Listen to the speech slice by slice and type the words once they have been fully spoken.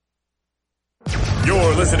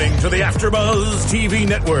You're listening to the AfterBuzz TV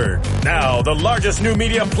Network, now the largest new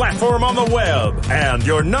media platform on the web, and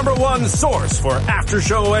your number one source for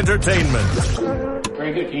after-show entertainment.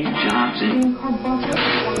 Very good, King Johnson.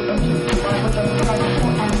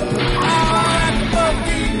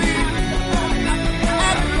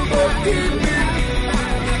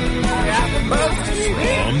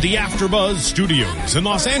 From the AfterBuzz Studios in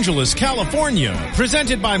Los Angeles, California,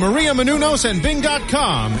 presented by Maria Menounos and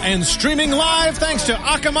Bing.com, and streaming live thanks to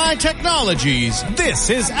Akamai Technologies, this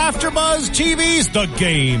is AfterBuzz TV's The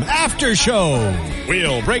Game After Show.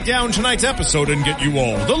 We'll break down tonight's episode and get you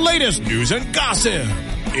all the latest news and gossip.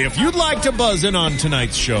 If you'd like to buzz in on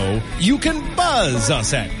tonight's show, you can buzz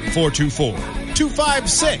us at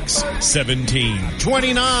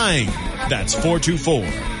 424-256-1729. That's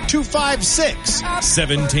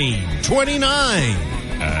 424-256-1729.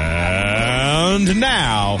 And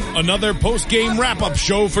now, another post-game wrap-up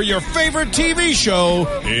show for your favorite TV show.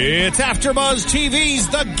 It's AfterBuzz TV's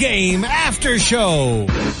The Game After Show.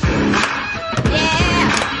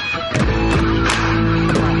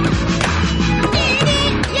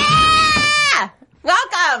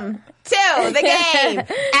 Welcome to the Game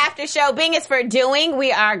After Show. Bing is for doing.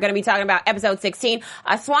 We are going to be talking about episode 16,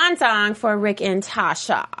 a swan song for Rick and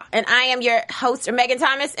Tasha. And I am your host, Megan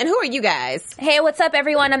Thomas. And who are you guys? Hey, what's up,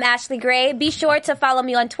 everyone? I'm Ashley Gray. Be sure to follow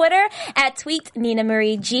me on Twitter at tweet Nina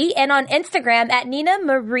Marie G and on Instagram at Nina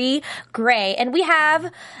Marie Gray. And we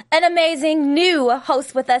have an amazing new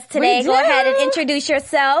host with us today. Go ahead and introduce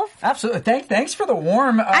yourself. Absolutely. Thanks for the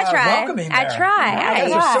warm welcoming there. I try. You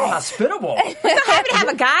guys are so hospitable. We're so happy to have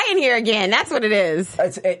a guy in here again. That's what it is.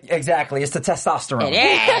 Exactly. It's the testosterone. It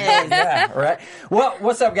is. Yeah, right. Well,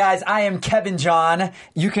 what's up, guys? I am Kevin John.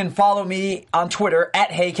 You can follow me on Twitter at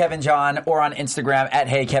HeyKevinJohn or on Instagram at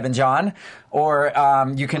HeyKevinJohn. Or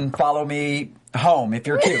you can follow me home if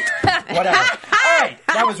you're cute. Whatever. All right.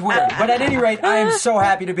 That was weird. But at any rate, I am so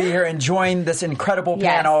happy to be here and join this incredible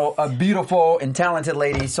panel of beautiful and talented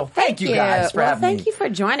ladies. So thank you guys for having me. Thank you for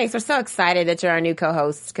joining us. We're so excited that you're our new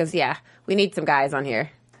co-host because, we need some guys on here.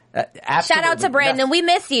 Shout out to Brandon. We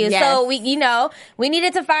miss you. Yes. So we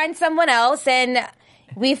needed to find someone else, and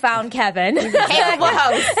we found Kevin. Capable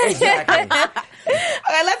host. Exactly.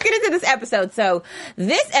 Okay, let's get into this episode. So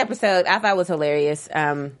this episode I thought was hilarious.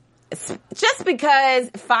 Just because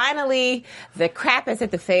finally the crap has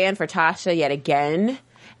hit the fan for Tasha yet again.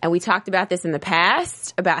 And we talked about this in the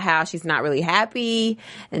past, about how she's not really happy.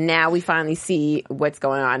 And now we finally see what's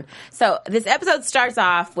going on. So this episode starts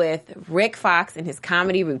off with Rick Fox and his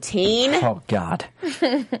comedy routine. Oh, God. Give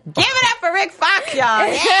it up for Rick Fox, y'all.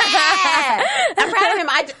 Yeah! I'm proud of him.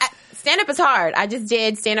 Stand-up is hard. I just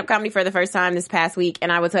did stand-up comedy for the first time this past week.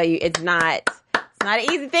 And I will tell you, it's not an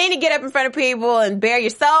easy thing to get up in front of people and bare your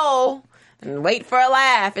soul and wait for a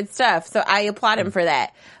laugh. It's tough. So I applaud him for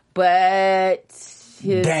that. But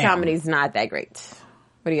his comedy's not that great.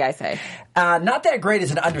 What do you guys say? Not that great is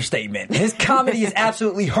an understatement. His comedy is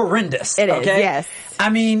absolutely horrendous. It is, okay? yes. I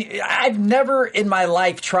mean, I've never in my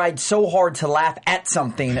life tried so hard to laugh at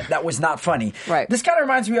something that was not funny. Right. This kind of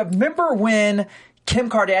reminds me of, remember when Kim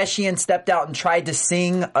Kardashian stepped out and tried to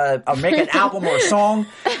sing, make an album or a song,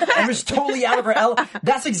 and was totally out of her element?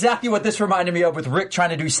 That's exactly what this reminded me of with Rick trying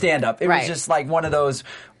to do stand-up. It was just like one of those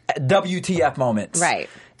WTF moments. Right.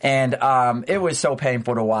 And it was so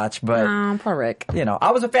painful to watch, but poor Rick.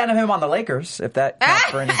 I was a fan of him on the Lakers, if that counts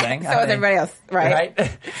for anything. So was everybody else, right?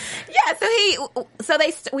 Yeah,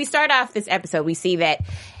 we start off this episode. We see that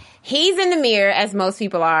he's in the mirror, as most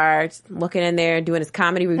people are, looking in there, doing his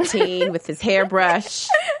comedy routine with his hairbrush.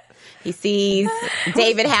 He sees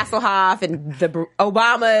David Hasselhoff and the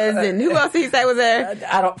Obamas, and who else did he say was there?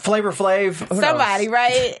 Flavor Flav. Somebody,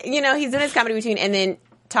 right? He's doing his comedy routine, and then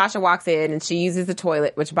Tasha walks in and she uses the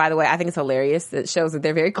toilet, which, by the way, I think is hilarious. It shows that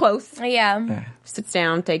they're very close. Yeah. Sits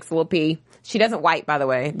down, takes a little pee. She doesn't wipe, by the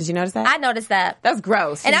way. Did you notice that? I noticed that. That was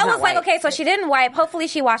gross. And I was like, okay, so she didn't wipe. Hopefully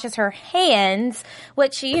she washes her hands,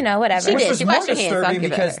 which, whatever. She Which did. was She more washed her hands, so I'll disturbing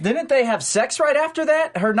give it because her. didn't they have sex right after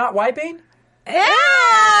that? Her not wiping? Yeah!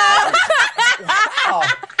 Wow.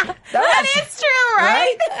 That is true,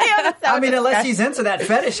 right? I mean, unless he's into that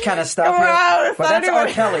fetish kind of stuff. Wow, but that's R.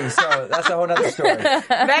 Kelly, so that's a whole other story.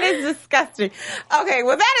 That is disgusting. Okay,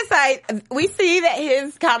 well, that aside, we see that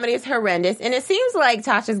his comedy is horrendous, and it seems like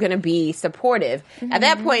Tasha's going to be supportive. Mm-hmm. At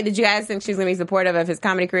that point, did you guys think she was going to be supportive of his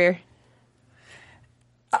comedy career?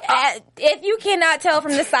 If you cannot tell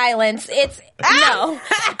from the silence, it's no.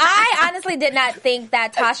 I honestly did not think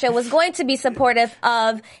that Tasha was going to be supportive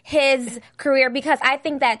of his career because I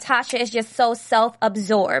think that Tasha is just so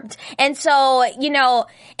self-absorbed. And so, and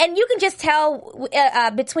you can just tell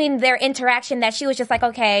between their interaction that she was just like,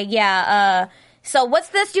 okay, yeah, so what's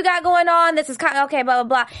this you got going on? This is kind of okay, blah,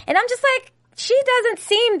 blah, blah. And I'm just like, she doesn't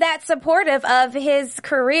seem that supportive of his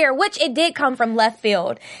career, which it did come from left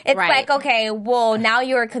field. It's like, okay, well, now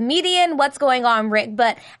you're a comedian. What's going on, Rick?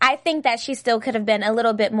 But I think that she still could have been a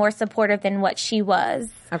little bit more supportive than what she was.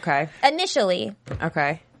 Okay. Initially.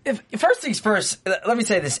 Okay. First things first, let me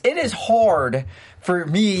say this. It is hard for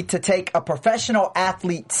me to take a professional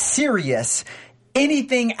athlete serious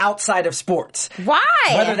anything outside of sports. Why?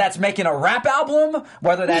 Whether that's making a rap album,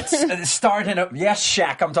 whether that's starring in a... Yes,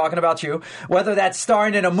 Shaq, I'm talking about you. Whether that's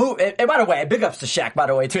starring in a movie... And by the way, big ups to Shaq, by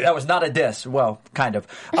the way, too. That was not a diss. Well, kind of.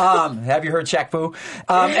 Have you heard Shaq Fu?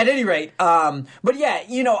 At any rate, but yeah,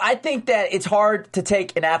 I think that it's hard to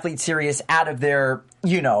take an athlete serious out of their,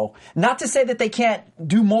 not to say that they can't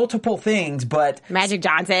do multiple things, but... Magic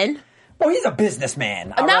Johnson. Well, he's a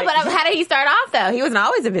businessman. No, right? but how did he start off, though? He wasn't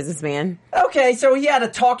always a businessman. Okay, so he had a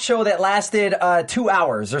talk show that lasted 2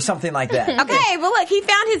 hours or something like that. Okay, but look, he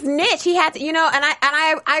found his niche. He had to, and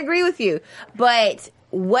I agree with you. But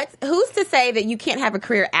who's to say that you can't have a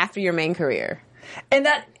career after your main career?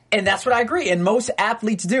 And that's what I agree. And most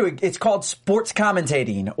athletes do. It's called sports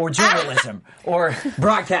commentating or journalism or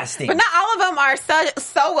broadcasting. But not all of them are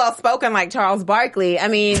so well spoken like Charles Barkley. I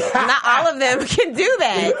mean, not all of them can do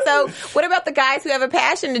that. So what about the guys who have a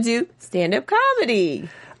passion to do stand-up comedy?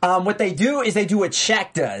 What they do is they do what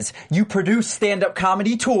Shaq does. You produce stand-up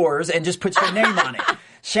comedy tours and just put your name on it.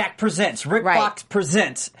 Shaq presents. Rick Fox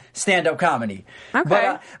presents stand-up comedy. Okay.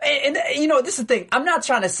 But, this is the thing. I'm not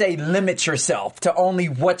trying to say limit yourself to only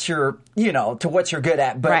what you're, to what you're good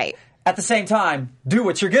at. But at the same time, do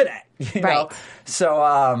what you're good at. You know?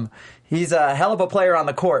 So he's a hell of a player on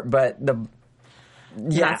the court, but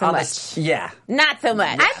not so much. Not so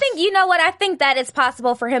much. I think, I think that it's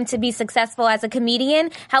possible for him to be successful as a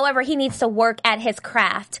comedian. However, he needs to work at his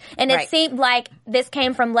craft. And it seemed like this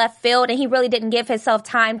came from left field and he really didn't give himself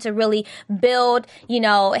time to really build,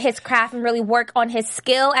 his craft and really work on his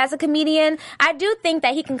skill as a comedian. I do think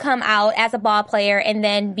that he can come out as a ball player and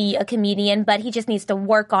then be a comedian, but he just needs to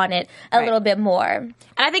work on it a little bit more. And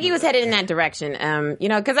I think he was headed in that direction.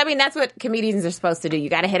 Because that's what comedians are supposed to do. You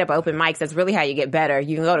got to hit up open mics. That's really how you get better.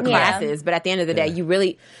 You can go to classes, but at the end of the day, you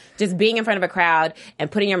really just being in front of a crowd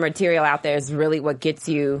and putting your material out there is really what gets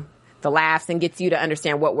you the laughs and gets you to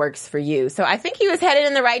understand what works for you. So I think he was headed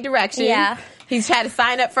in the right direction. Yeah. He's tried to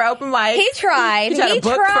sign up for open mic. He tried. He tried. He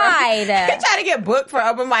tried to get booked for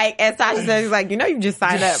open mic. As Tasha says, he's like, you just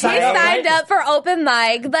signed up. He signed up for open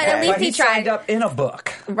mic, but at least he tried. Signed up in a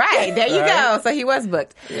book. Right. There you go. So he was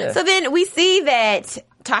booked. Yeah. So then we see that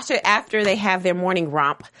Tasha, after they have their morning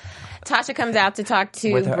romp, Tasha comes out to talk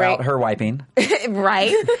to... Without her wiping.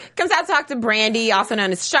 Right. Comes out to talk to Brandy, also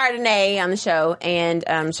known as Chardonnay on the show. And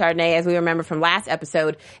Chardonnay, as we remember from last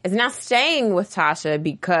episode, is now staying with Tasha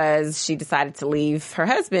because she decided to leave her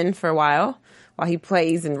husband for a while he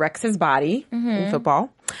plays and wrecks his body in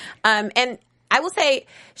football. And I will say,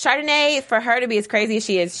 Chardonnay, for her to be as crazy as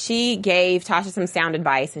she is, she gave Tasha some sound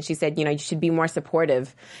advice. And she said, you should be more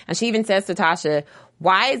supportive. And she even says to Tasha,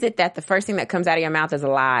 why is it that the first thing that comes out of your mouth is a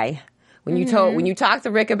lie? When you talked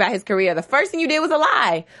to Rick about his career, the first thing you did was a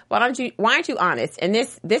lie. Why aren't you honest? And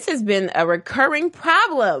this has been a recurring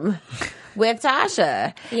problem with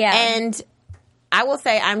Tasha. Yeah. And I will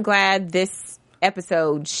say I'm glad this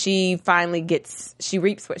episode she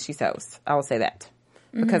reaps what she sows. I will say that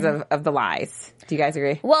because of the lies. Do you guys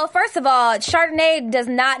agree? Well, first of all, Chardonnay does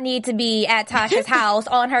not need to be at Tasha's house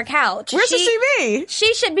on her couch. Where should she be?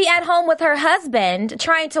 She should be at home with her husband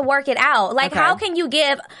trying to work it out. Like, how can you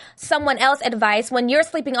give someone else advice when you're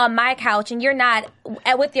sleeping on my couch and you're not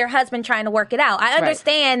with your husband trying to work it out? I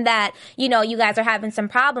understand that, you guys are having some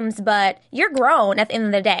problems, but you're grown at the end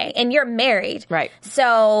of the day and you're married. Right.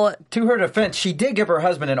 So... To her defense, she did give her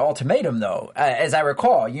husband an ultimatum, though, as I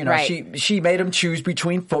recall. She made him choose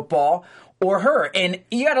between football or her. And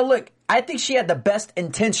you got to look, I think she had the best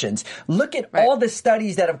intentions. Look at all the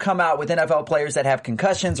studies that have come out with NFL players that have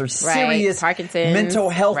concussions or serious mental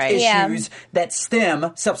health issues that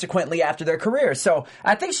stem subsequently after their career. So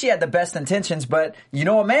I think she had the best intentions, but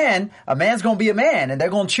a man's going to be a man and they're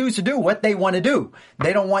going to choose to do what they want to do.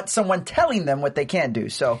 They don't want someone telling them what they can't do.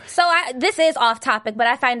 So this is off topic, but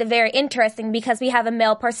I find it very interesting because we have a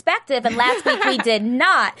male perspective and last week we did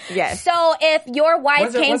not. Yes. So if your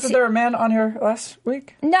wife wasn't there a man on here last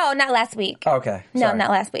week? No, not last week. Okay. No, not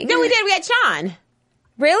last week. No, we did. We had Sean.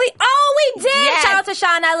 Really? Oh, we did! Yes. Shout out to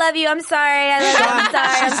Sean. I love you. I'm sorry.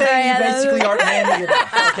 I'm sorry. You basically aren't man.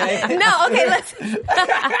 Okay? No, okay, listen.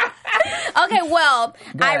 Okay, well,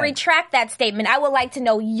 I retract that statement. I would like to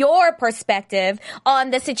know your perspective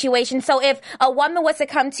on the situation. So if a woman was to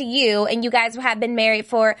come to you and you guys have been married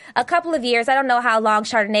for a couple of years, I don't know how long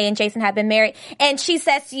Chardonnay and Jason have been married, and she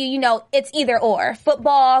says to you, you know, it's either or,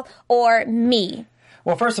 football or me.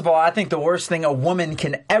 Well, first of all, I think the worst thing a woman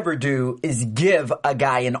can ever do is give a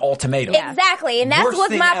guy an ultimatum. Exactly. And that was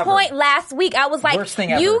my point last week. I was like,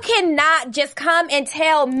 you cannot just come and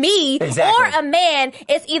tell me or a man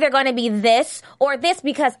it's either going to be this or this,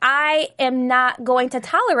 because I am not going to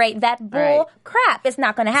tolerate that bull crap. It's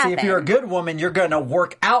not going to happen. See, if you're a good woman, you're going to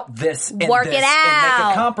work out this and work it out and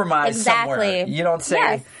make a compromise somewhere. You know what I'm saying?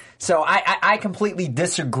 Yes. So I completely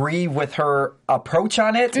disagree with her approach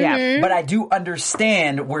on it, but I do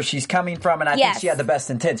understand where she's coming from, and I think she had the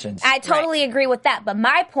best intentions. I totally agree with that. But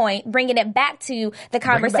my point, bringing it back to the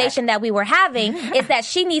conversation that we were having, is that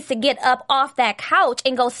she needs to get up off that couch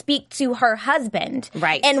and go speak to her husband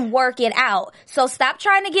and work it out. So stop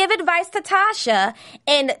trying to give advice to Tasha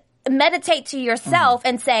and meditate to yourself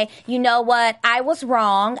and say, you know what, I was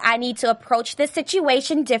wrong. I need to approach this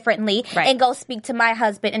situation differently and go speak to my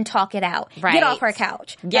husband and talk it out. Get off her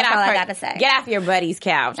couch. That's all I got to say. Get off your buddy's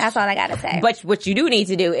couch. That's all I got to say. But what you do need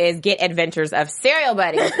to do is get Adventures of Serial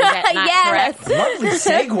Buddies. Is that not correct? Lovely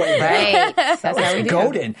segue. That's how we do.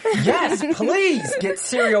 Golden. Yes, please get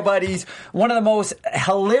Serial Buddies. One of the most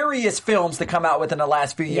hilarious films to come out within the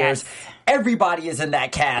last few years. Everybody is in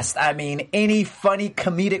that cast. I mean, any funny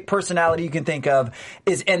comedic personality you can think of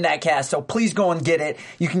is in that cast. So please go and get it.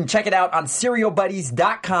 You can check it out on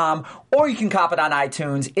serialbuddies.com, or you can cop it on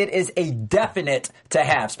iTunes. It is a definite to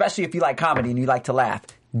have, especially if you like comedy and you like to laugh.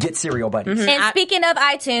 Get Serial Buddies. And speaking of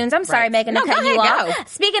iTunes, I'm sorry, Megan, to cut you off.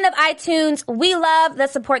 Speaking of iTunes, we love the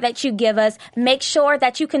support that you give us. Make sure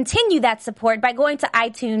that you continue that support by going to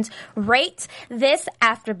iTunes, rate this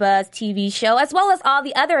AfterBuzz TV show, as well as all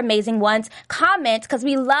the other amazing ones. Comment, because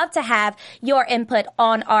we love to have your input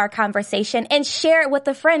on our conversation, and share it with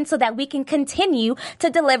a friend so that we can continue to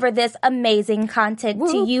deliver this amazing content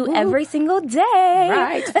to you every single day.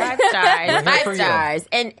 Right. 5 stars. 5 stars.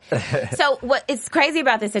 And so what is crazy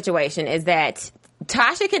about this situation is that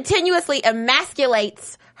Tasha continuously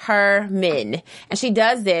emasculates her men. And she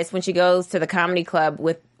does this when she goes to the comedy club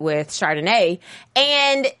with Chardonnay,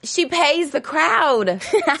 and she pays the crowd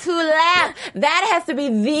to laugh. That has to be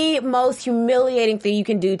the most humiliating thing you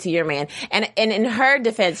can do to your man. And in her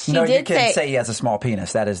defense, she did say he has a small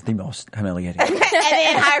penis. That is the most humiliating. And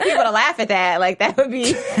then hire people to laugh at that. Like, that would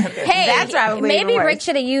be, that's probably maybe Rick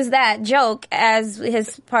should have used that joke as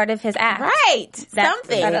his part of his act. Right.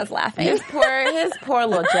 Something. That I was laughing. His poor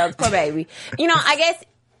little jokes. Poor baby. You know, I guess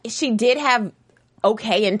she did have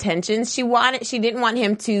okay intentions. She didn't want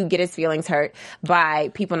him to get his feelings hurt by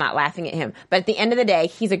people not laughing at him. But at the end of the day,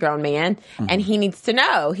 he's a grown man, and he needs to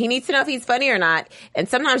know. He needs to know if he's funny or not. And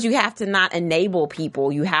sometimes you have to not enable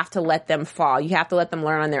people. You have to let them fall. You have to let them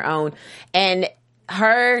learn on their own. And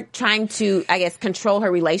her trying to, I guess, control her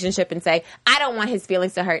relationship and say, I don't want his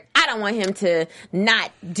feelings to hurt. I don't want him to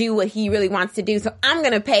not do what he really wants to do. So I'm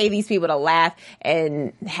going to pay these people to laugh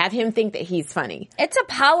and have him think that he's funny. It's a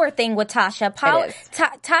power thing with Tasha.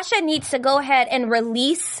 Tasha needs to go ahead and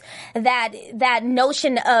release that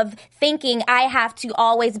notion of thinking I have to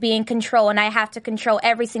always be in control and I have to control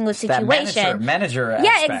every single situation. That manager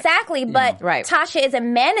aspect. Yeah, exactly. But Tasha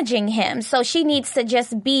isn't managing him. So she needs to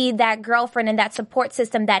just be that girlfriend and that support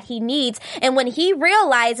system that he needs. And when he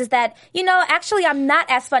realizes that, you know, actually I'm not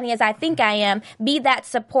as funny as I think I am, be that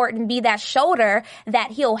support and be that shoulder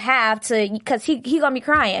that he'll have to, because he gonna be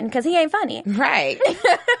crying because he ain't funny. Right.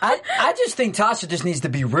 I just think Tasha just needs to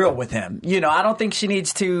be real with him. You know, I don't think she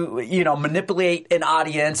needs to, you know, manipulate an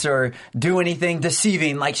audience or do anything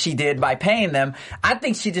deceiving like she did by paying them. I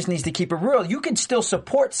think she just needs to keep it real. You can still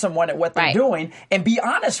support someone at what they're doing and be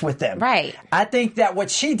honest with them. Right. I think that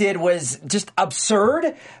what she did was just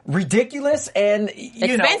absurd, ridiculous, and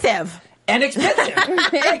expensive. And expensive.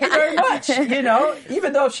 Thank you very much. You know,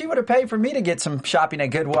 even though if she would have paid for me to get some shopping at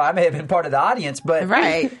Goodwill, I may have been part of the audience. But,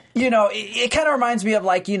 you know, it kind of reminds me of,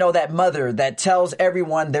 like, you know, that mother that tells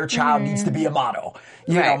everyone their child needs to be a model.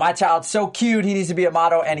 You know, my child's so cute, he needs to be a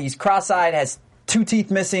model, and he's cross-eyed, has 2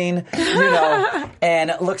 teeth missing, you know,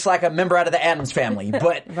 and looks like a member out of the Addams Family.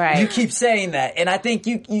 But you keep saying that. And I think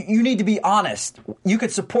you need to be honest. You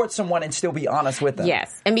could support someone and still be honest with them.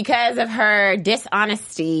 Yes. And because of her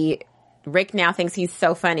dishonesty, Rick now thinks he's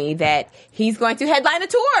so funny that he's going to headline a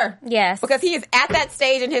tour. Yes. Because he is at that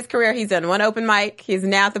stage in his career. He's done 1 open mic. He's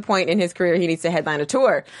now at the point in his career he needs to headline a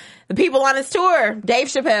tour. The people on his tour: Dave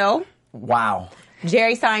Chappelle. Wow.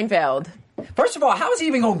 Jerry Seinfeld. First of all, how is he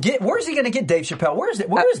even going to get? Where is he going to get Dave Chappelle? Where is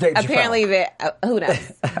Dave Chappelle? Apparently, who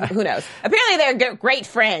knows? Who knows? Apparently, they're great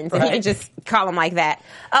friends, and he can just call him like that.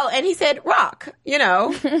 Oh, and he said rock.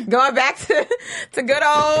 Going back to good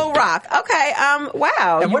old rock. Okay.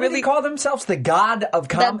 Wow. And what did he call themselves? The God of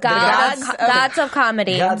Comedy. Gods of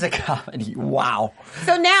Comedy. Gods of Comedy. Wow.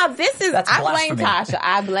 So now this is. That's I blame blasphemy. Tasha.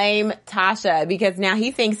 I blame Tasha because now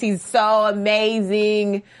he thinks he's so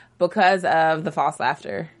amazing because of the false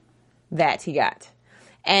laughter that he got.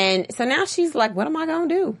 And so now she's like, what am I going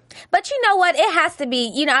to do? But you know what? It has to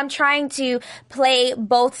be, I'm trying to play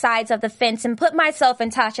both sides of the fence and put myself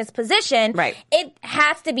in Tasha's position. Right. It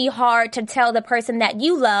has to be hard to tell the person that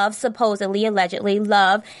you love, supposedly, allegedly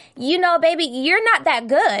love, baby, you're not that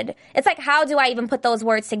good. It's like, how do I even put those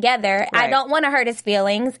words together? Right. I don't want to hurt his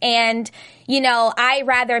feelings. And, I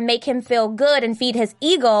rather make him feel good and feed his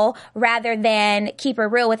ego rather than keep it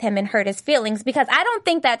real with him and hurt his feelings. Because I don't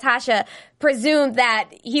think that Tasha presumed that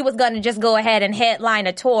he was going to just go ahead and headline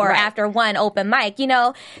a tour after one open mic,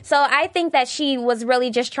 So I think that she was really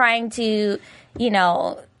just trying to,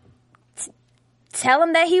 tell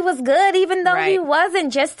him that he was good, even though he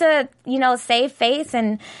wasn't, just to, save face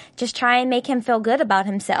and just try and make him feel good about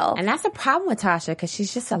himself. And that's a problem with Tasha because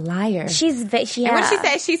she's just a liar. And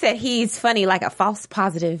what she said he's funny like a false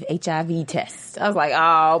positive HIV test. I was like,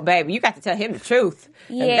 oh, baby, you got to tell him the truth.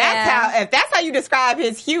 Yeah. If that's how you describe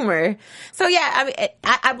his humor. So yeah, I mean,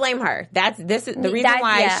 I blame her. This is the reason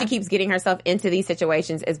why she keeps getting herself into these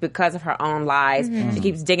situations is because of her own lies. Mm-hmm. She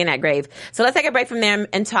keeps digging that grave. So let's take a break from them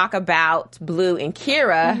and talk about Blue and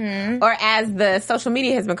Kira, or as the social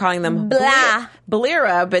media has been calling them,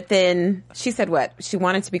 Blira. But then she said what? She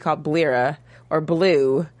wanted to be called Blira or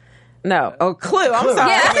Blue. No. Oh, Clue. I'm sorry.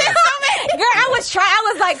 Yeah. Girl,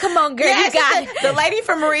 I was like, come on, girl, you got it. The lady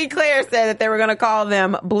from Marie Claire said that they were going to call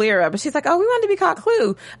them Blira, but she's like, oh, we wanted to be called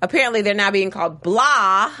Clue. Apparently, they're now being called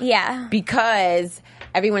Blah. Yeah. Because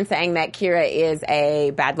everyone's saying that Kira is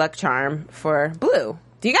a bad luck charm for Blue.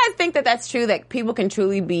 Do you guys think that that's true, that people can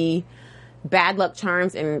truly be bad luck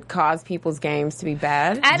charms and cause people's games to be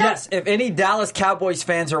bad? Yes, if any Dallas Cowboys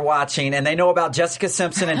fans are watching and they know about Jessica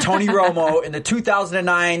Simpson and Tony Romo in the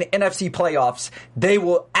 2009 NFC playoffs, they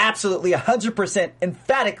will absolutely 100%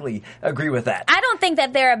 emphatically agree with that. I don't think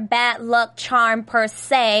that they're a bad luck charm per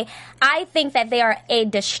se. I think that they are a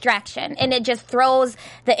distraction, and it just throws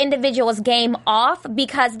the individual's game off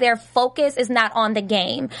because their focus is not on the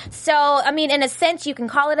game. So, I mean, in a sense, you can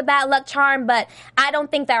call it a bad luck charm, but I don't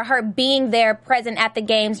think that her being there present at the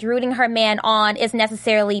games, rooting her man on, is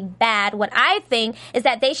necessarily bad. What I think is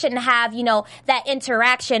that they shouldn't have, that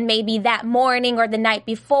interaction maybe that morning or the night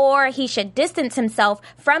before. He should distance himself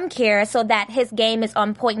from Kira so that his game is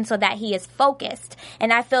on point and so that he is focused.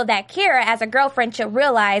 And I feel that Kira, as a girlfriend, should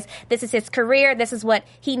realize this is his career. This is what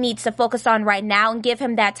he needs to focus on right now, and give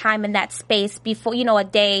him that time and that space before, a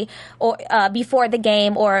day or before the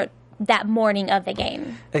game or that morning of the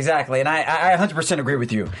game. Exactly. And I 100% agree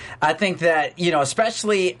with you. I think that,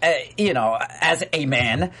 especially, as a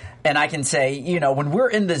man, and I can say, when we're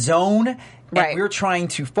in the zone and we're trying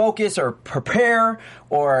to focus or prepare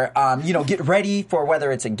or, get ready for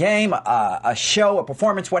whether it's a game, a show, a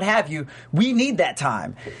performance, what have you, we need that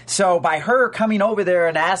time. So by her coming over there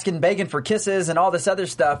and begging for kisses and all this other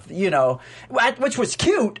stuff, which was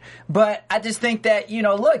cute, but I just think that,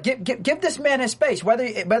 look, give this man his space,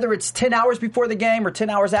 whether it's 10 hours before the game or 10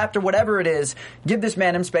 hours after, whatever it is, give this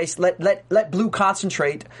man his space. Let Blue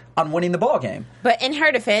concentrate on winning the ball game. But in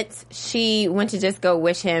her defense, she went to just go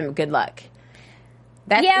wish him good luck.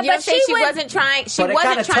 But she wasn't trying. But it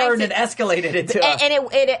kind of turned and escalated into, and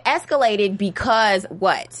it escalated because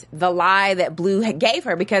what? The lie that Blue gave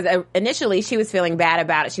her. Because initially she was feeling bad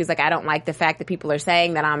about it. She was like, I don't like the fact that people are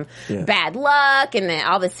saying that I'm bad luck and then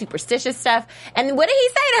all this superstitious stuff. And what did he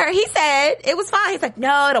say to her? He said it was fine. He's like,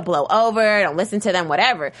 no, it'll blow over. Don't listen to them.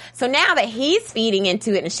 Whatever. So now that he's feeding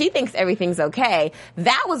into it and she thinks everything's okay,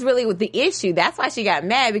 that was really the issue. That's why she got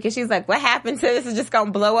mad, because she's like, what happened to this? Is just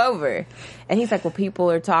gonna blow over. And he's like, well,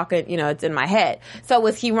 people are talking, it's in my head. So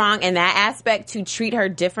was he wrong in that aspect to treat her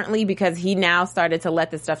differently because he now started to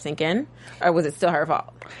let this stuff sink in? Or was it still her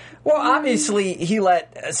fault? Well, obviously, he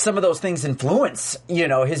let some of those things influence,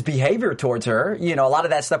 his behavior towards her. A lot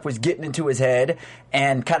of that stuff was getting into his head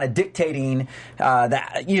and kind of dictating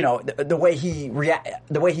that, the way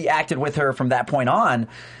he acted with her from that point on.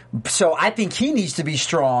 So I think he needs to be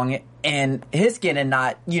strong in his skin and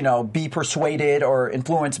not, be persuaded or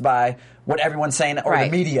influenced by what everyone's saying or the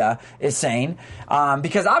media is saying.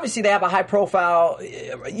 Because obviously they have a high profile,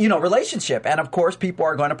 relationship. And of course people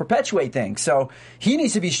are going to perpetuate things. So he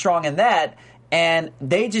needs to be strong in that. and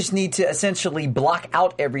they just need to essentially block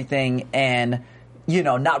out everything and, you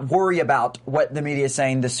know, not worry about what the media is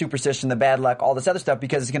saying, the superstition, the bad luck, all this other stuff,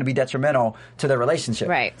 because it's going to be detrimental to their relationship.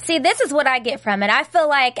 Right. See, this is what I get from it. I feel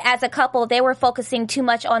like as a couple, they were focusing too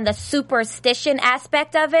much on the superstition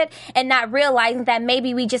aspect of it and not realizing that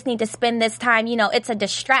maybe we just need to spend this time, you know, it's a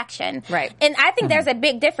distraction. Right. And I think there's a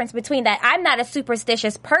big difference between that. I'm not a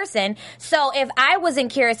superstitious person. So if I was in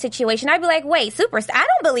Kira's situation, I'd be like, wait, I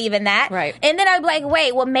don't believe in that. Right. And then I'd be like,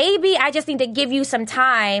 wait, well, maybe I just need to give you some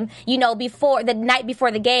time, you know, before the night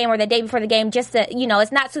before the game or the day before the game, just to, you know,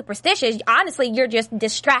 it's not superstitious. Honestly, you're just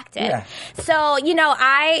distracted. Yeah. So, you know,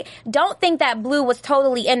 I don't think that Blue was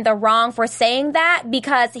totally in the wrong for saying that,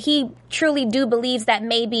 because he truly do believes that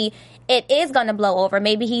maybe it is going to blow over.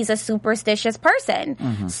 Maybe he's a superstitious person.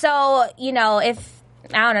 Mm-hmm. So, you know, if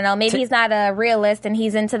I don't know, maybe he's not a realist and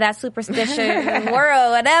he's into that superstition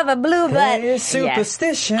world, whatever, Blue, but It's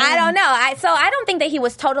superstition. I don't know. So I don't think that he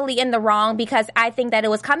was totally in the wrong, because I think that it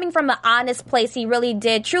was coming from an honest place. He really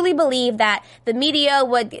did truly believe that the media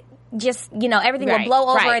would just, you know, everything would blow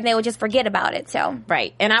over and they would just forget about it. So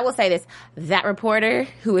Right. And I will say this, that reporter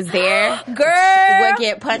who was there girl would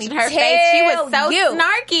get punched in her face. She was so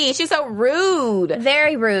snarky. She's so rude.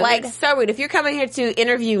 Very rude. Like, so rude. If you're coming here to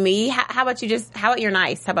interview me, how about you're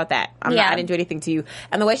nice? How about that? I didn't do anything to you.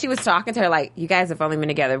 And the way she was talking to her, like, you guys have only been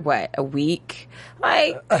together, what, a week?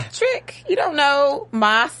 Like, Trick, you don't know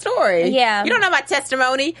my story. Yeah. You don't know my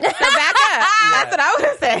testimony. So back up. That's what I would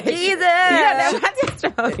have said. Jesus. You don't know my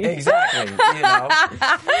testimony. Exactly. You know.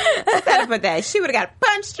 Instead of put that, she would have got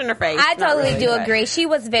punched in her face. I totally do but. agree. She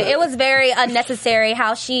was it was very unnecessary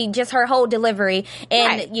how just her whole delivery,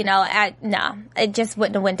 and you know, no, it just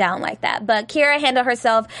wouldn't have went down like that. But Kira handled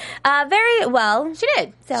herself very well. She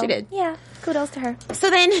did. So, she did. Yeah, kudos to her.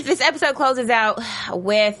 So then this episode closes out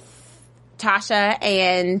with Tasha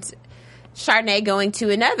and Chardonnay going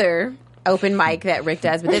to another open mic that Rick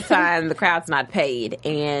does, but this time the crowd's not paid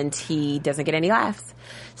and he doesn't get any laughs.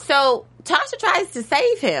 So Tasha tries to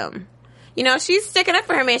save him. You know, she's sticking up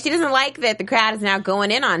for her man. She doesn't like that the crowd is now going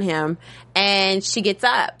in on him, and she gets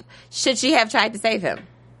up. Should she have tried to save him?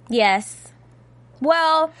 Yes.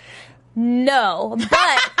 Well, no,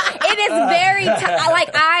 but it is very like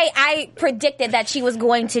I predicted that she was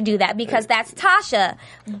going to do that, because that's Tasha.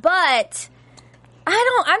 But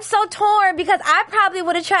I'm so torn, because I probably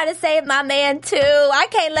would have tried to save my man too. I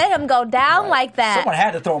can't let him go down like that. Someone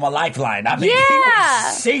had to throw him a lifeline. I mean, he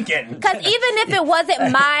was sinking. Because even if it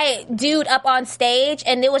wasn't my dude up on stage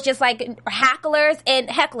and it was just like hecklers. Yes,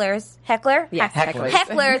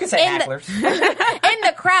 hecklers. You can say hecklers. In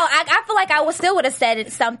the crowd, I feel like I still would have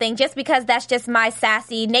said something, just because that's just my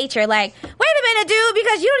sassy nature. Like, wait a minute, dude,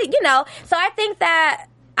 because you know. So I think that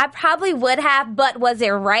I probably would have, but was it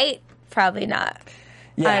right? Probably not.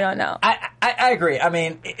 Yeah, I don't know. I agree. I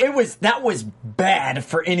mean, that was bad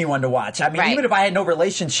for anyone to watch. I mean, even if I had no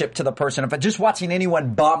relationship to the person, if just watching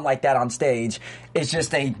anyone bomb like that on stage is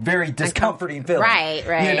just a very discomforting feeling.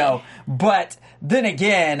 Right. You know, but then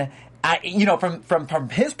again, from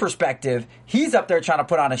his perspective, he's up there trying to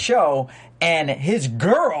put on a show, and his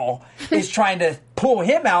girl is trying to pull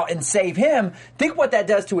him out and save him. Think what that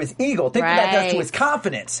does to his ego. Think what that does to his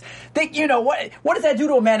confidence. Think, you know, what does that do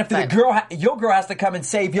to a man if your girl has to come and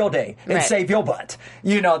save your day and save your butt?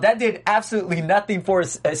 You know, that did absolutely nothing for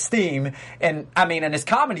his esteem. And I mean, and his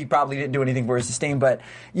comedy probably didn't do anything for his esteem. But,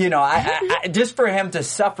 you know, I just for him to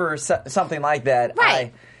suffer something like that,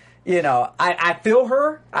 I feel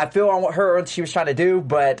her. I feel on what she was trying to do,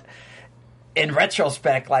 but in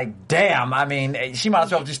retrospect, like, damn, I mean, she might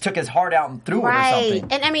as well just took his heart out and threw it or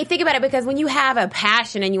something. And I mean, think about it, because when you have a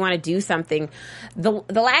passion and you want to do something, the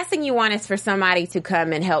last thing you want is for somebody to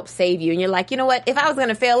come and help save you. And you're like, you know what? If I was going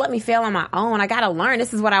to fail, let me fail on my own. I got to learn.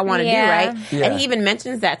 This is what I want to do, right? Yeah. And he even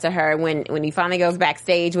mentions that to her when he finally goes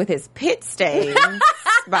backstage with his pit stains,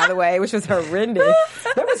 by the way, which was horrendous.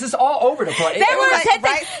 There was just all over the place.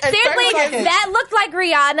 Seriously, that looked like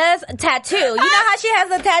Rihanna's tattoo. You know how she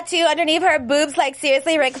has a tattoo underneath her boobs? Like,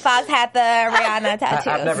 seriously, Rick Fox had the Rihanna tattoo.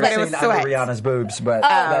 I've never seen under Rihanna's boobs, but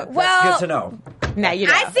that's good to know. Now you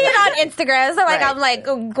know. I see it on Instagram, so like I'm like,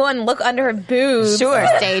 go and look under her boobs. Sure,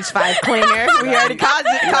 stage 5 clinger. We already called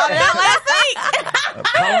it out last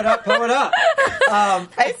week. Blow it up.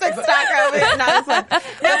 I took stock of it.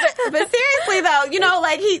 No, but seriously though, you know,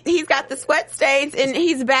 like he's got the sweat stains and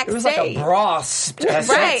he's backstage. It was like a bra sweat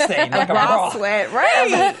stain, like a bra sweat,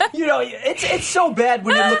 right? You know, it's so bad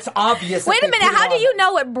when it looks obvious. Wait a minute, how do you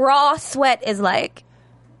know what bra sweat is like?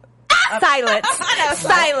 Silence.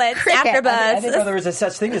 Silence. AfterBuzz. I didn't know there was a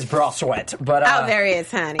such thing as bra sweat, but there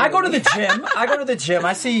is, honey. I go to the gym.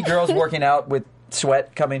 I see girls working out with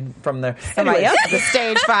sweat coming from there. Somebody else is a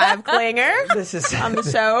stage 5 clinger This is on the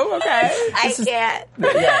show. Okay, I can't.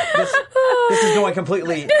 Yeah, this is going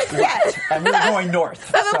completely left, and we're going north.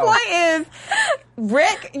 So the point is,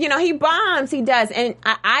 Rick, he bombs. He does. And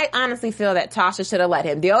I honestly feel that Tasha should have let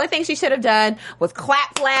him. The only thing she should have done was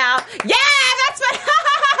clap loud. Yeah, that's what...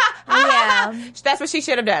 Yeah. That's what she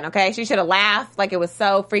should have done, okay? She should have laughed like it was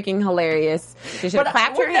so freaking hilarious. She should have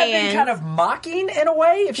clapped her wouldn't that hands. be kind of mocking in a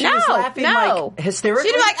way if she was laughing like hysterically?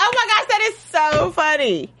 She'd be like, oh my gosh, that is so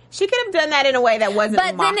funny. She could have done that in a way that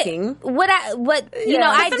wasn't mocking.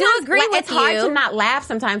 I do agree with you. It's hard to not laugh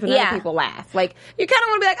sometimes when other people laugh. Like, you kind of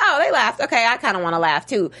want to be like, oh, they laughed. Okay, I kind of want to laugh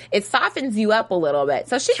too. It softens you up a little bit.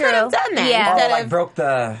 So she could have done that. Yeah. Instead of, broke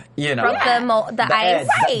the, the ice.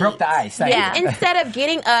 Right. Broke the ice. Yeah. Instead of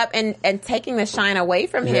getting up and taking the shine away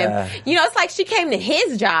from him, it's like she came to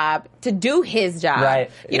his job to do his job.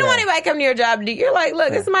 Right. You don't want anybody to come to your job to do. You're like, look,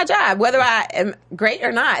 this is my job. Whether I am great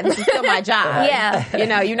or not, this is still my job. Yeah.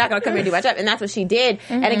 You're not going to come here and do my job. And that's what she did.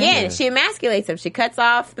 Mm-hmm. And again, she emasculates him. She cuts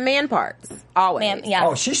off the man parts. Always.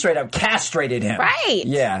 Oh, she straight up castrated him. Right.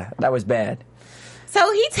 Yeah, that was bad.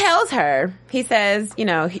 So he tells her, he says,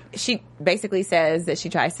 she basically says that she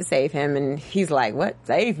tries to save him. And he's like, what?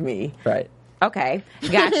 Save me? Right. Okay,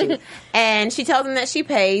 got you. And she tells him that she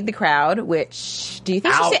paid the crowd, which, do you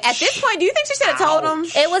think she should, at this point, do you think she should have told him?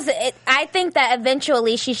 I think that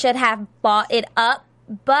eventually she should have bought it up,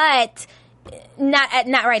 but not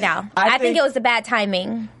right now. I think it was the bad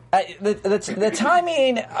timing. The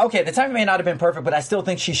timing, the timing may not have been perfect, but I still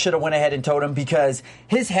think she should have went ahead and told him because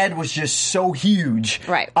his head was just so huge.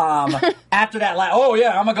 Right. After that, like, oh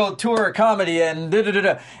yeah, I'm gonna go tour a comedy and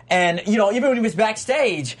da-da-da-da. And, even when he was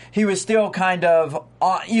backstage, he was still kind of,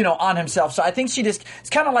 on himself. So I think it's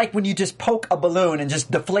kind of like when you just poke a balloon and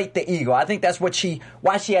just deflate the ego. I think that's why she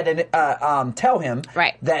had to tell him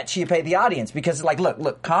that she paid the audience because, like,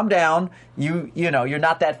 look, calm down. You're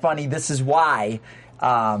not that funny. This is why.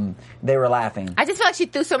 They were laughing. I just feel like she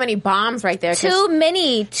threw so many bombs right there. Too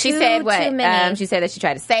many. She said what? Too many. She said that she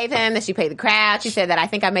tried to save him, that she paid the crowd. She said that I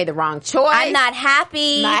think I made the wrong choice. I'm not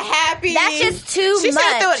happy. Not happy. That's just too much. She should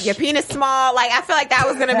have threw it. Your penis small. Like, I feel like that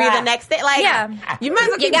was going to be the next thing. Like, you might as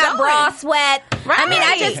well keep got going. bra sweat. Right. I mean,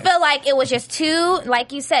 I just feel like it was just too,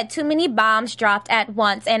 like you said, too many bombs dropped at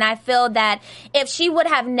once. And I feel that if she would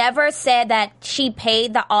have never said that she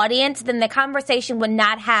paid the audience, then the conversation would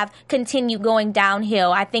not have continued going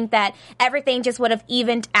downhill. I think that everything just would have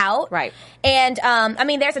evened out. Right. And, I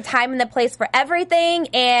mean, there's a time and a place for everything.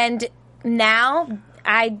 And now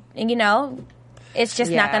it's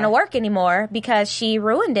just not going to work anymore because she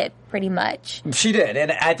ruined it pretty much. She did.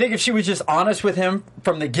 And I think if she was just honest with him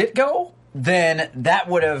from the get-go, then that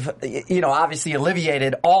would have, obviously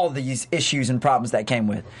alleviated all these issues and problems that came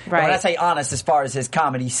with. Right. When I say honest, as far as his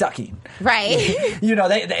comedy sucking. Right.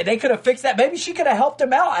 They could have fixed that. Maybe she could have helped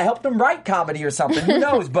him out. I helped him write comedy or something. Who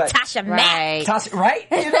knows? But Tasha Mack. Tasha, right?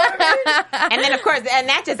 You know what I mean? And then, of course, and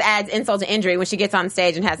that just adds insult to injury when she gets on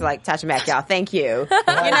stage and has to, like, Tasha Mack, y'all, thank you.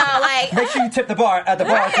 Like... Make sure you tip the bar at the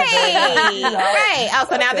bar. Right. Oh,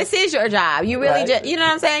 so now this is your job. You really just, you know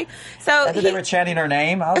what I'm saying? So and then they were chanting her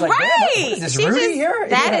name. I was like, damn, what is this, Rudy here?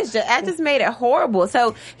 That just made it horrible.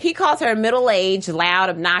 So he calls her a middle-aged, loud,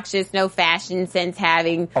 obnoxious, no fashion sense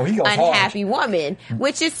having, unhappy woman,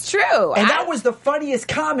 which is true. And that was the funniest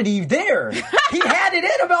comedy there. He had it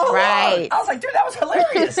in him all along. I was like, dude, that was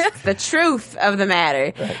hilarious. The truth of the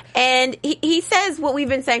matter. Right. And he says what we've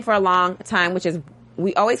been saying for a long time, which is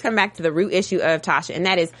we always come back to the root issue of Tasha, and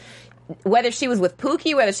that is whether she was with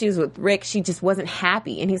Pookie, whether she was with Rick, she just wasn't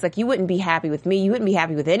happy. And he's like, you wouldn't be happy with me. You wouldn't be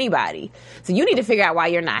happy with anybody. So you need to figure out why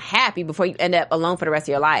you're not happy before you end up alone for the rest of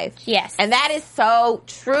your life. Yes. And that is so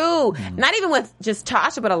true. Not even with just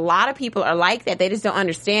Tasha, but a lot of people are like that. They just don't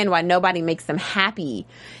understand why nobody makes them happy.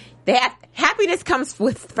 Happiness comes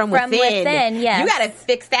from within. Yes. You got to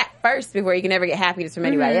fix that first before you can ever get happiness from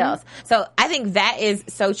anybody else. So I think that is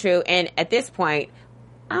so true. And at this point,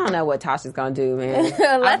 I don't know what Tasha's going to do, man.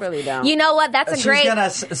 I really don't. You know what? She's going to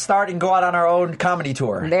start and go out on her own comedy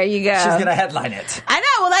tour. There you go. She's going to headline it. I know.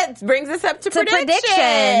 Well, that brings us up to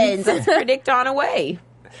predictions. Let's predict on away.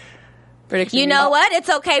 You know what? It's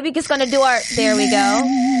okay because it's going to do our... There we go.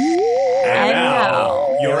 And now,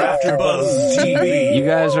 your AfterBuzz TV. You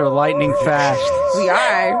guys are lightning fast. We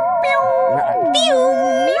are.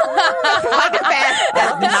 Lightning fast.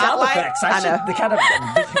 That's not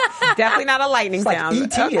effects. Definitely not a lightning sound.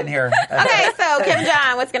 E.T. in here. Okay, so Kevin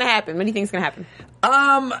John, what's going to happen? What do you think is going to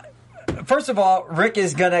happen? First of all, Rick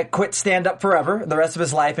is going to quit stand-up forever, the rest of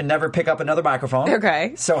his life, and never pick up another microphone.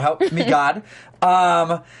 Okay. So help me God.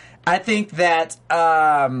 I think that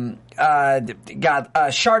Chardonnay,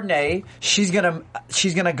 she's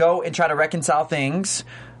gonna go and try to reconcile things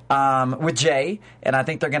with Jay, and I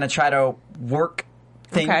think they're gonna try to work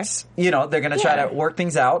things. Okay. You know, they're gonna try to work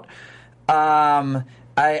things out.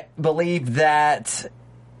 I believe that.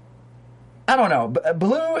 I don't know.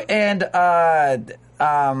 Blue and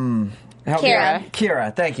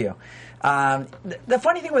Kira, thank you. The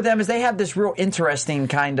funny thing with them is they have this real interesting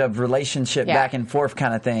kind of relationship, back and forth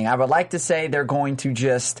kind of thing. I would like to say they're going to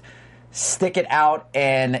just stick it out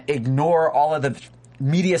and ignore all of the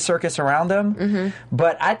media circus around them.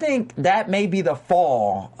 But I think that may be the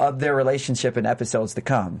fall of their relationship in episodes to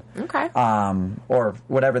come. Okay. Or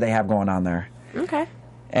whatever they have going on there. Okay.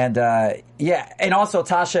 And and also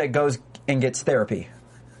Tasha goes and gets therapy.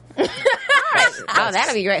 Oh,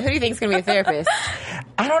 that'll be great. Who do you think is going to be a therapist?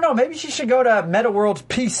 I don't know. Maybe she should go to Meta World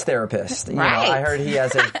Peace Therapist. You know, I heard he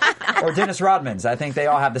has or Dennis Rodman's. I think they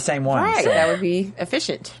all have the same one. Right. So. That would be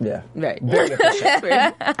efficient. Yeah. Right. Very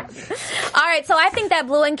efficient. All right, so I think that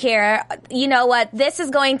Blue and Kira, you know what, this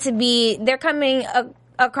is going to be, they're coming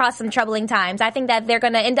across some troubling times. I think that they're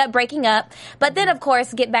going to end up breaking up, but then, of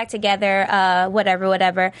course, get back together,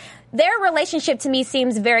 whatever. Their relationship to me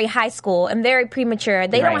seems very high school and very premature.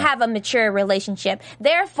 They don't have a mature relationship.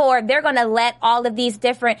 Therefore, they're going to let all of these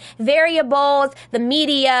different variables, the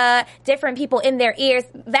media, different people in their ears,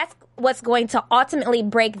 that's what's going to ultimately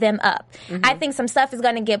break them up. I think some stuff is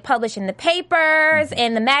going to get published in the papers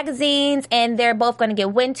and the magazines, and they're both going to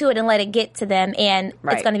get wind to it and let it get to them, and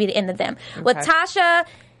it's going to be the end of them. Okay. With Tasha,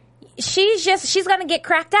 she's going to get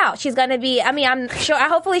cracked out. She's going to be, I mean, I'm sure,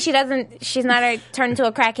 hopefully she's not turned into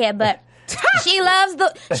a crackhead, but she loves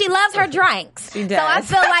her drinks. She does. So I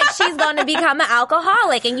feel like she's going to become an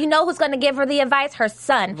alcoholic. And you know who's going to give her the advice? Her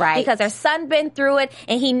son. Right. Because her son been through it,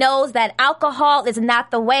 and he knows that alcohol is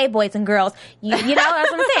not the way, boys and girls. You know that's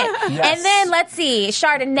what I'm saying? Yes. And then let's see,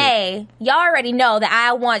 Chardonnay. Y'all already know that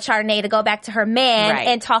I want Chardonnay to go back to her man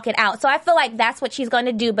and talk it out. So I feel like that's what she's going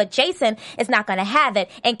to do. But Jason is not going to have it.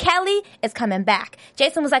 And Kelly is coming back.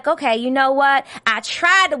 Jason was like, okay, you know what? I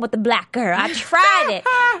tried it with the black girl. I tried it.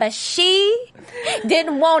 But she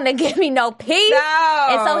didn't want to give me no peace. No.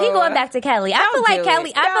 And so he going back to Kelly. I feel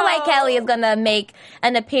like Kelly is going to make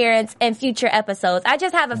an appearance in future episodes. I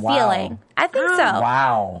just have a feeling. I think so.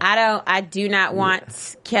 Wow. I do not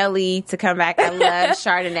want Kelly to come back. I love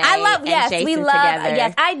Chardonnay. Jason together.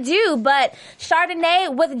 Yes, I do. But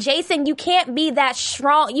Chardonnay with Jason, you can't be that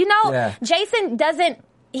strong. You know, Jason doesn't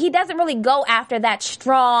really go after that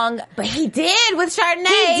strong. But he did with Chardonnay.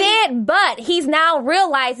 He did, but he's now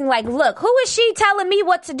realizing, like, look, who is she telling me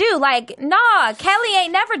what to do? Like, nah, Kelly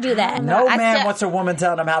ain't never do that. No man wants a woman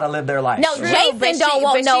telling them how to live their life. No, Jason don't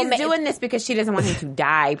want no man. She's doing this because she doesn't want him to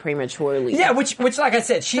die prematurely. Yeah, which, like I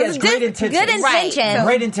said, she has great intentions. Good intentions.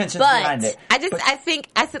 Great intentions behind it.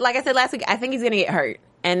 Like I said last week, I think he's going to get hurt.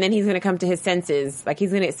 And then he's going to come to his senses. Like,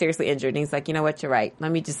 he's going to get seriously injured. And he's like, you know what, you're right.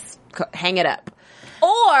 Let me just hang it up.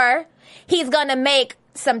 Or he's going to make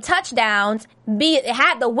some touchdowns,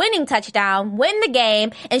 have the winning touchdown, win the game,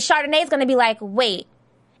 and Chardonnay's going to be like, wait.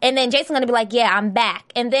 And then Jason's going to be like, yeah, I'm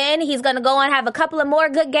back. And then he's going to go and have a couple of more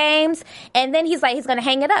good games. And then he's going to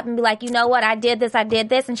hang it up and be like, you know what, I did this. And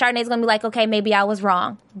Chardonnay's going to be like, okay, maybe I was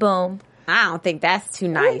wrong. Boom. I don't think that's too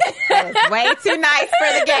nice. That is way too nice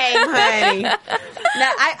for the game, honey. No,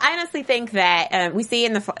 I honestly think that we see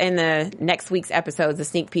in the next week's episodes, a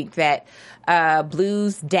sneak peek, that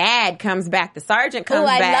Blue's dad comes back. The sergeant comes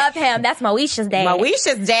back. I love him. That's Moesha's dad.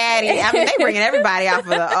 Moesha's daddy. I mean, they bringing everybody off of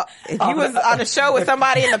the. If he was on the show with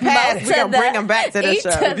somebody in the past, we're gonna bring him back to the show.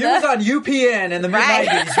 If he was on UPN in the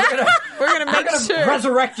mid-90s, we're gonna make sure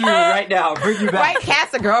resurrect you right now. Bring you back. Right,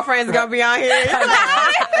 Cass, the girlfriend's gonna be on here.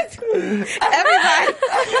 Everybody.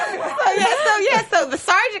 So the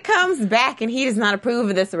sergeant comes back and he does not approve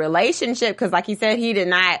of this relationship because, like he said, he did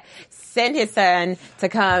not send his son to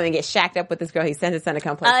come and get shacked up with this girl. He sent his son to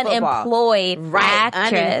come play football. Unemployed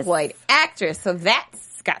actress. So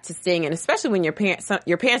that's got to sting, and especially when your parents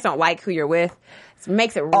don't like who you're with. It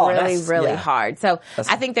makes it really hard. So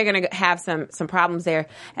I think they're going to have some problems there.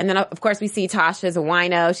 And then, of course, we see Tasha as a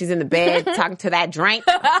wino. She's in the bed talking to that drink,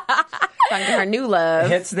 talking to her new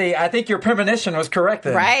love. I think your premonition was correct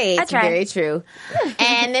then. Right. That's right. Very true.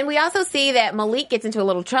 And then we also see that Malik gets into a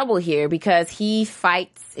little trouble here because he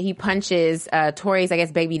punches Tori's, I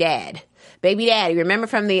guess, baby dad. baby daddy. Remember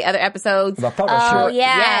from the other episodes? The photo shoot.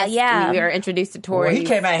 Yeah, Yes, we were introduced to Tori. Well, he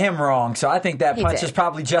came at him wrong, so I think that punch did. is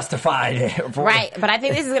probably justified. Right, but I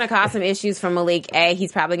think this is going to cause some issues for Malik.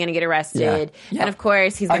 He's probably going to get arrested. Yeah. And of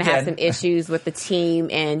course, he's going to have Again. some issues with the team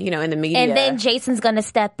and, in the media. And then Jason's going to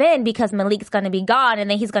step in because Malik's going to be gone, and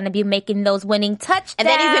then he's going to be making those winning touchdowns. And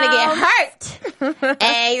then he's going to get hurt.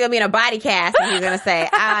 And he's going to be in a body cast. And he's going to say,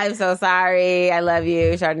 I'm so sorry. I love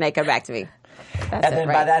you. Chardonnay, come back to me. That's And then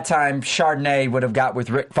by that time, Chardonnay would have got with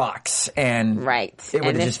Rick Fox, and Right. it would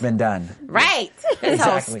And have just been done. Right.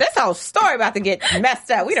 Exactly. This whole story about to get messed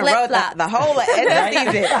up. We done wrote Flip-flop. the whole end of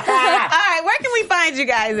the season. All right, where can we find you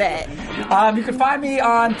guys at? You can find me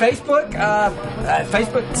on Facebook,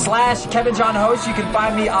 Facebook /Kevin John Host. You can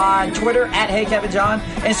find me on Twitter at Hey Kevin John,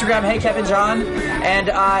 Instagram Hey Kevin John, and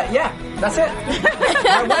that's it.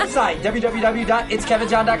 My website,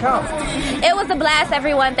 www.itskevinjohn.com. It was a blast,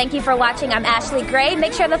 everyone. Thank you for watching. I'm Ashley Gray.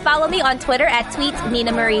 Make sure to follow me on Twitter at tweet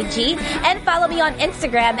Nina Marie G, and follow me on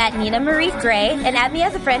Instagram at Nina Marie Gray, and add me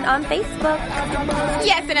as a friend on Facebook.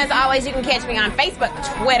 Yes, and as always, you can catch me on Facebook,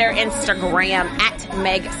 Twitter, Instagram at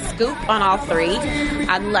Meg Scoop on all three.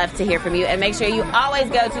 I'd love to hear from you. And make sure you always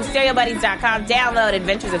go to StereoBuddies.com, download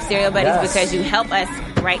Adventures of Stereo Buddies, because you help us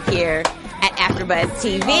right here at AfterBuzz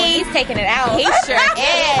TV. He's taking it out. He sure is.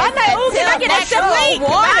 I'm like, ooh, can I get Until extra next week?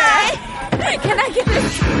 water. Can I get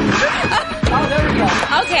this? Oh, there we go.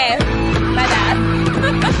 Okay. My bad.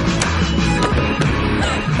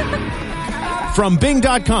 From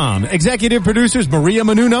Bing.com, executive producers Maria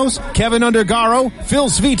Menounos, Kevin Undergaro, Phil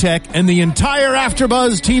Svitek, and the entire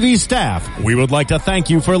AfterBuzz TV staff, we would like to thank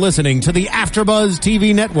you for listening to the AfterBuzz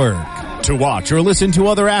TV network. To watch or listen to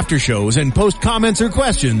other after shows and post comments or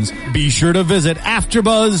questions, be sure to visit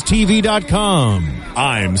AfterBuzzTV.com.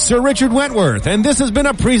 I'm Sir Richard Wentworth, and this has been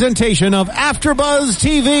a presentation of AfterBuzz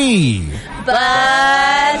TV.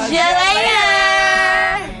 Buzz you later.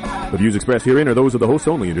 The views expressed herein are those of the hosts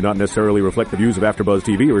only and do not necessarily reflect the views of AfterBuzz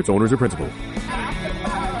TV or its owners or principals.